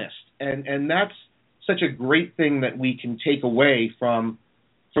honest, and that's such a great thing that we can take away from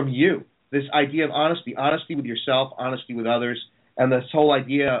you. This idea of honesty with yourself, honesty with others, and this whole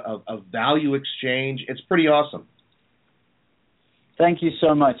idea of value exchange. It's pretty awesome. Thank you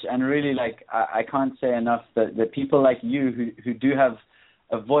so much. And really, I can't say enough that people like you who do have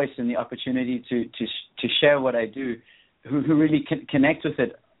a voice and the opportunity to share what I do, who really connect with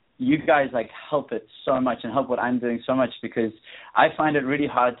it, you guys help it so much and help what I'm doing so much, because I find it really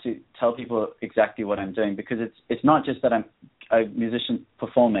hard to tell people exactly what I'm doing, because it's not just that I'm a musician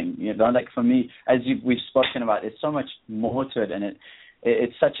performing. For me, as we've spoken about, it's so much more to it, and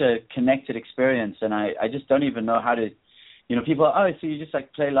it's such a connected experience, and I just don't even know how to. People are, oh, so you just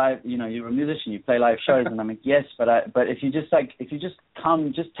play live, you're a musician, you play live shows, and I'm like, yes, but if you just take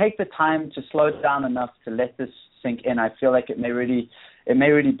the time to slow down enough to let this sink in, I feel like it may really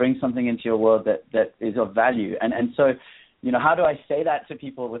bring something into your world that is of value. And so, how do I say that to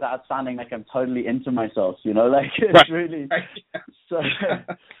people without sounding like I'm totally into myself? It's right. Really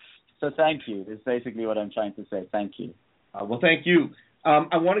so thank you is basically what I'm trying to say. Thank you. Well, thank you.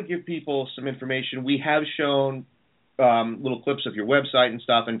 I want to give people some information. We have shown little clips of your website and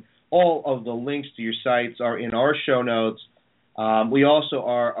stuff, and all of the links to your sites are in our show notes. We also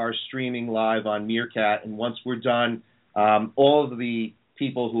are streaming live on Meerkat, and once we're done, all of the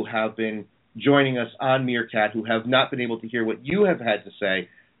people who have been joining us on Meerkat who have not been able to hear what you have had to say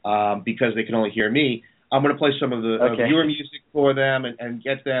because they can only hear me, I'm going to play some of your music for them and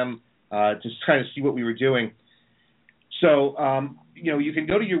get them to kind of see what we were doing. So, you can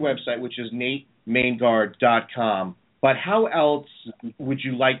go to your website, which is NateMaingard.com. But how else would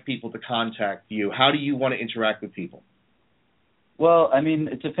you like people to contact you? How do you want to interact with people? Well, I mean,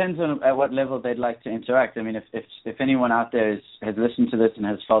 it depends on at what level they'd like to interact. I mean, if anyone out there has listened to this and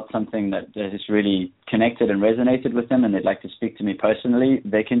has felt something that has really connected and resonated with them and they'd like to speak to me personally,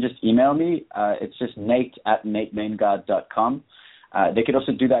 they can just email me. It's just nate@natemaingard.com. They could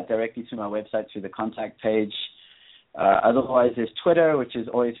also do that directly through my website through the contact page. Otherwise, there's Twitter, which is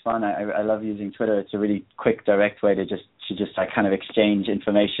always fun. I love using Twitter. It's a really quick, direct way to just like kind of exchange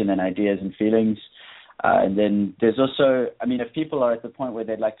information and ideas and feelings. And then there's also, I mean, if people are at the point where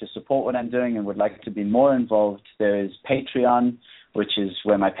they'd like to support what I'm doing and would like to be more involved, there's Patreon, which is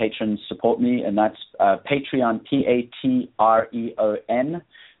where my patrons support me, and that's Patreon,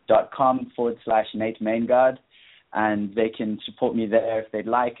 patreon.com/Nate Maingard. And they can support me there if they'd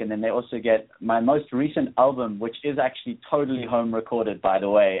like. And then they also get my most recent album, which is actually totally home recorded, by the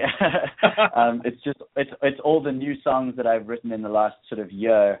way. It's all the new songs that I've written in the last sort of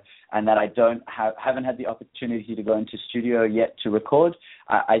year and that I haven't had the opportunity to go into studio yet to record.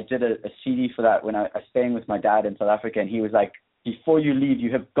 I did a CD for that when I was staying with my dad in South Africa, and he was like, before you leave,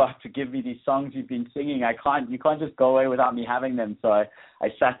 you have got to give me these songs you've been singing. You can't just go away without me having them. So I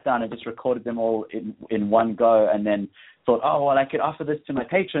sat down and just recorded them all in one go, and then thought, oh, well, I could offer this to my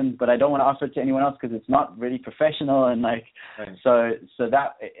patrons, but I don't want to offer it to anyone else because it's not really professional. And like, right. So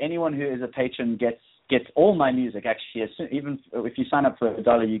that anyone who is a patron gets all my music, actually. Even if you sign up for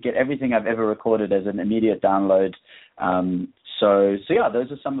 $1, you get everything I've ever recorded as an immediate download. So yeah,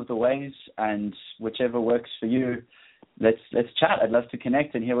 those are some of the ways, and whichever works for you. Let's chat. I'd love to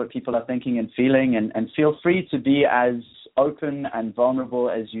connect and hear what people are thinking and feeling, and feel free to be as open and vulnerable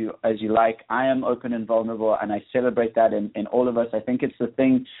as you like. I am open and vulnerable, and I celebrate that in all of us. I think it's the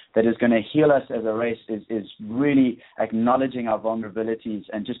thing that is going to heal us as a race is really acknowledging our vulnerabilities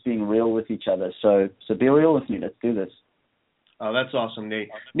and just being real with each other. So be real with me. Let's do this. Oh, that's awesome,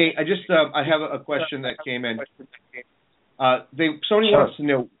 Nate. Nate, I just I have a question that came in. Somebody wants to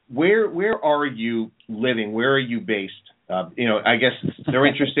know, where are you living? Where are you based? I guess they're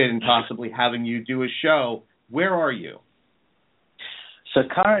interested in possibly having you do a show. Where are you? So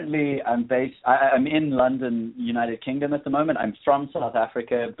currently I'm in London, United Kingdom at the moment. I'm from South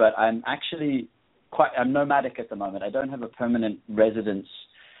Africa, but I'm actually I'm nomadic at the moment. I don't have a permanent residence.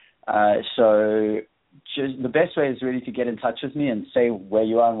 So just the best way is really to get in touch with me and say where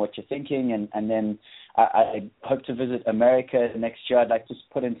you are and what you're thinking, and then I hope to visit America next year. I'd like to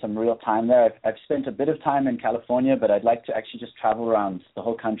put in some real time there. I've spent a bit of time in California, but I'd like to actually just travel around the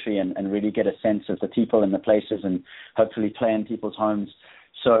whole country and really get a sense of the people and the places, and hopefully play in people's homes.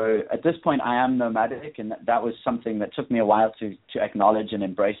 So at this point, I am nomadic, and that was something that took me a while to acknowledge and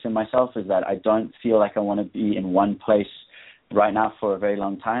embrace in myself, is that I don't feel like I want to be in one place right now for a very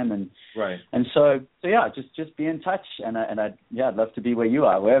long time. And right. And so yeah, just be in touch, and I'd love to be where you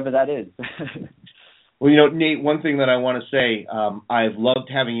are, wherever that is. Well, Nate, one thing that I want to say, I've loved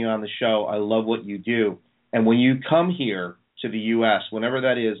having you on the show. I love what you do. And when you come here to the U.S., whenever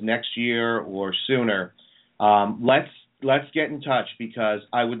that is, next year or sooner, let's get in touch, because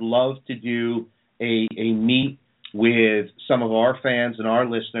I would love to do a meet with some of our fans and our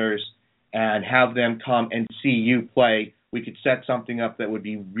listeners and have them come and see you play. We could set something up that would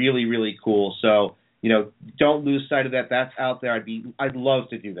be really, really cool. So, don't lose sight of that. That's out there. I'd love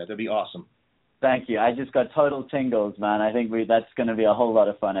to do that. That'd be awesome. Thank you. I just got total tingles, man. I think that's going to be a whole lot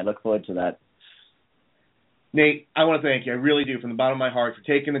of fun. I look forward to that. Nate, I want to thank you. I really do, from the bottom of my heart, for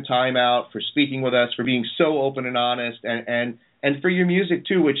taking the time out, for speaking with us, for being so open and honest, and for your music,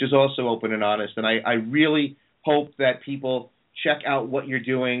 too, which is also open and honest. And I really hope that people check out what you're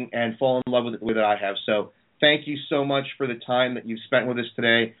doing and fall in love with it I have. So thank you so much for the time that you've spent with us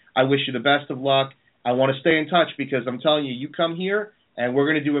today. I wish you the best of luck. I want to stay in touch, because I'm telling you, you come here, and we're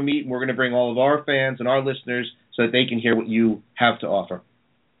going to do a meet, and we're going to bring all of our fans and our listeners so that they can hear what you have to offer.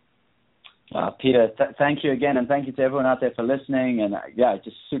 Peter, thank you again, and thank you to everyone out there for listening. And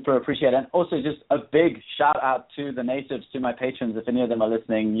just super appreciate it. And also just a big shout out to the natives, to my patrons. If any of them are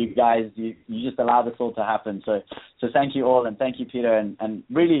listening, you guys, you just allow this all to happen. So thank you all, and thank you, Peter, and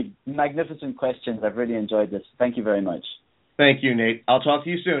really magnificent questions. I've really enjoyed this. Thank you very much. Thank you, Nate. I'll talk to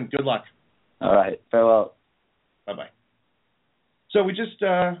you soon. Good luck. All right. Farewell. Bye-bye. So we just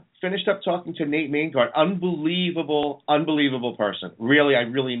finished up talking to Nate Maingard. Unbelievable person. Really, I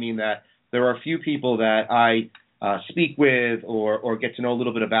really mean that. There are a few people that I speak with or get to know a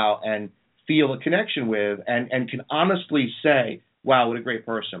little bit about and feel a connection with, and can honestly say, wow, what a great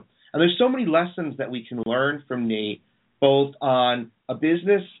person. And there's so many lessons that we can learn from Nate, both on a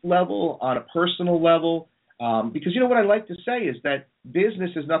business level, on a personal level, because what I like to say is that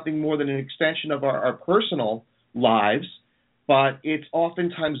business is nothing more than an extension of our personal lives. but it's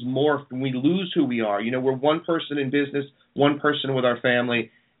oftentimes morphed and we lose who we are. You know, we're one person in business, one person with our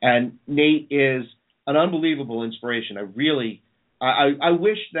family, and Nate is an unbelievable inspiration. I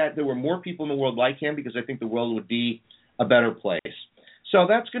wish that there were more people in the world like him, because I think the world would be a better place. So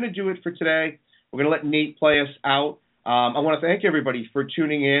that's going to do it for today. We're going to let Nate play us out. I want to thank everybody for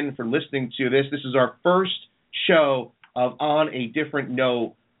tuning in, for listening to this. This is our first show of On a Different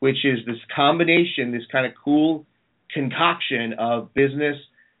Note, which is this combination, this kind of cool concoction of business,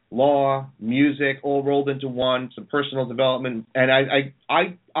 law, music, all rolled into one, some personal development. And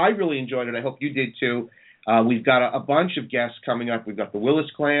I really enjoyed it. I hope you did too. We've got a bunch of guests coming up. We've got the Willis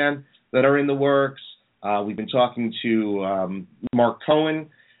Clan that are in the works. We've been talking to Mark Cohen.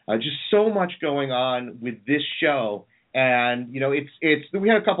 Just so much going on with this show. And, you know, we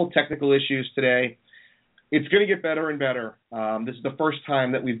had a couple of technical issues today. It's going to get better and better. This is the first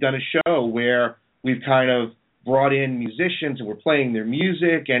time that we've done a show where we've kind of brought in musicians and we're playing their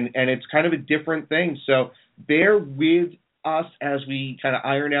music, and it's kind of a different thing. So bear with us as we kind of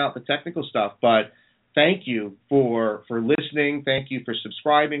iron out the technical stuff. But thank you for listening. Thank you for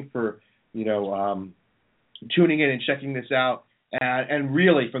subscribing, for, you know, tuning in and checking this out. And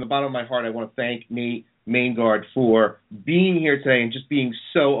really, from the bottom of my heart, I want to thank Nate Maingard for being here today and just being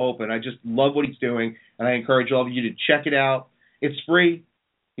so open. I just love what he's doing, and I encourage all of you to check it out. It's free.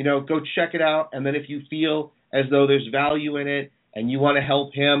 You know, go check it out. And then if you feel as though there's value in it and you want to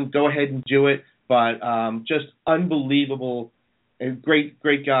help him, go ahead and do it. But just unbelievable, and great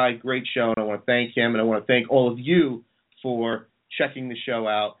guy, great show. And I want to thank him, and I want to thank all of you for checking the show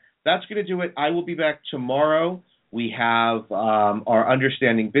out. That's going to do it. I will be back tomorrow. We have our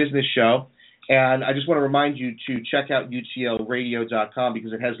Understanding Business show. And I just want to remind you to check out utlradio.com,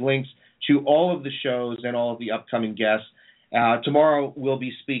 because it has links to all of the shows and all of the upcoming guests. Tomorrow we'll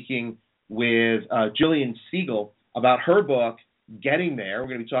be speaking with Jillian Siegel about her book, Getting There. We're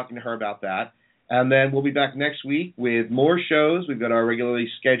going to be talking to her about that. And then we'll be back next week with more shows. We've got our regularly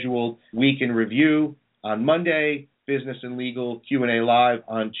scheduled Week in Review on Monday, Business and Legal Q&A Live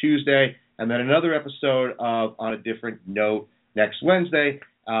on Tuesday, and then another episode of On a Different Note next Wednesday.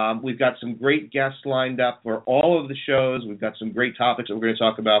 We've got some great guests lined up for all of the shows. We've got some great topics that we're going to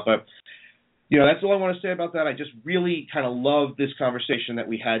talk about. But, you know, that's all I want to say about that. I just really kind of love this conversation that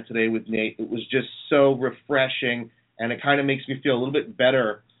we had today with Nate. It was just so refreshing, and it kind of makes me feel a little bit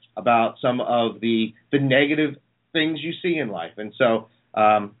better about some of the negative things you see in life. And so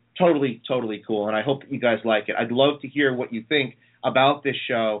totally cool, and I hope you guys like it. I'd love to hear what you think about this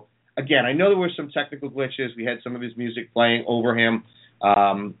show. Again, I know there were some technical glitches. We had some of his music playing over him,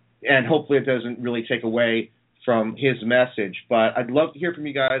 and hopefully it doesn't really take away from his message. But I'd love to hear from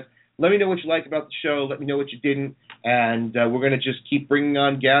you guys. Let me know what you like about the show. Let me know what you didn't. And we're going to just keep bringing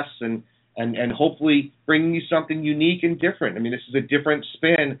on guests and hopefully bringing you something unique and different. I mean, this is a different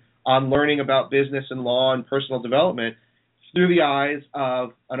spin on learning about business and law and personal development through the eyes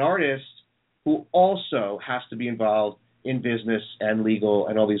of an artist who also has to be involved in business and legal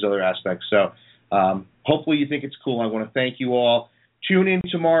and all these other aspects. So hopefully you think it's cool. I want to thank you all. Tune in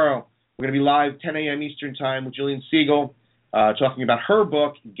tomorrow. We're going to be live 10 a.m. Eastern Time with Jillian Siegel talking about her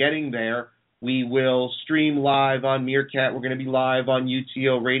book, Getting There. We will stream live on Meerkat. We're going to be live on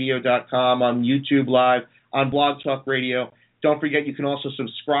utlradio.com, on YouTube Live, on Blog Talk Radio. Don't forget, you can also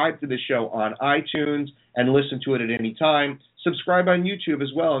subscribe to the show on iTunes and listen to it at any time. Subscribe on YouTube as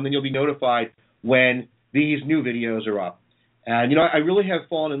well, and then you'll be notified when these new videos are up. And, you know, I really have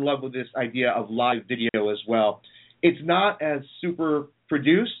fallen in love with this idea of live video as well. It's not as super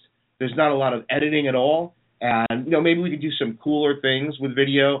produced. There's not a lot of editing at all. And, you know, maybe we could do some cooler things with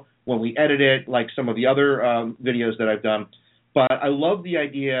video when we edit it, like some of the other videos that I've done. But I love the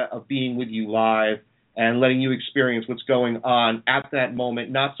idea of being with you live and letting you experience what's going on at that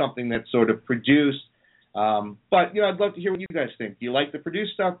moment, not something that's sort of produced. But, you know, I'd love to hear what you guys think. Do you like the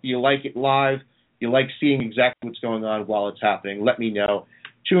produced stuff? Do you like it live? Do you like seeing exactly what's going on while it's happening? Let me know.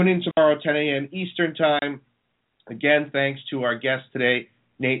 Tune in tomorrow, 10 a.m. Eastern Time. Again, thanks to our guest today,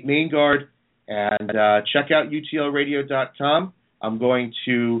 Nate Maingard. And check out utlradio.com. I'm going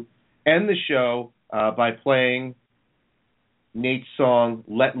to end the show by playing Nate's song,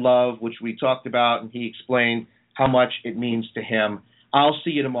 Let Love, which we talked about, and he explained how much it means to him. I'll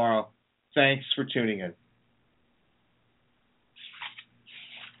see you tomorrow. Thanks for tuning in.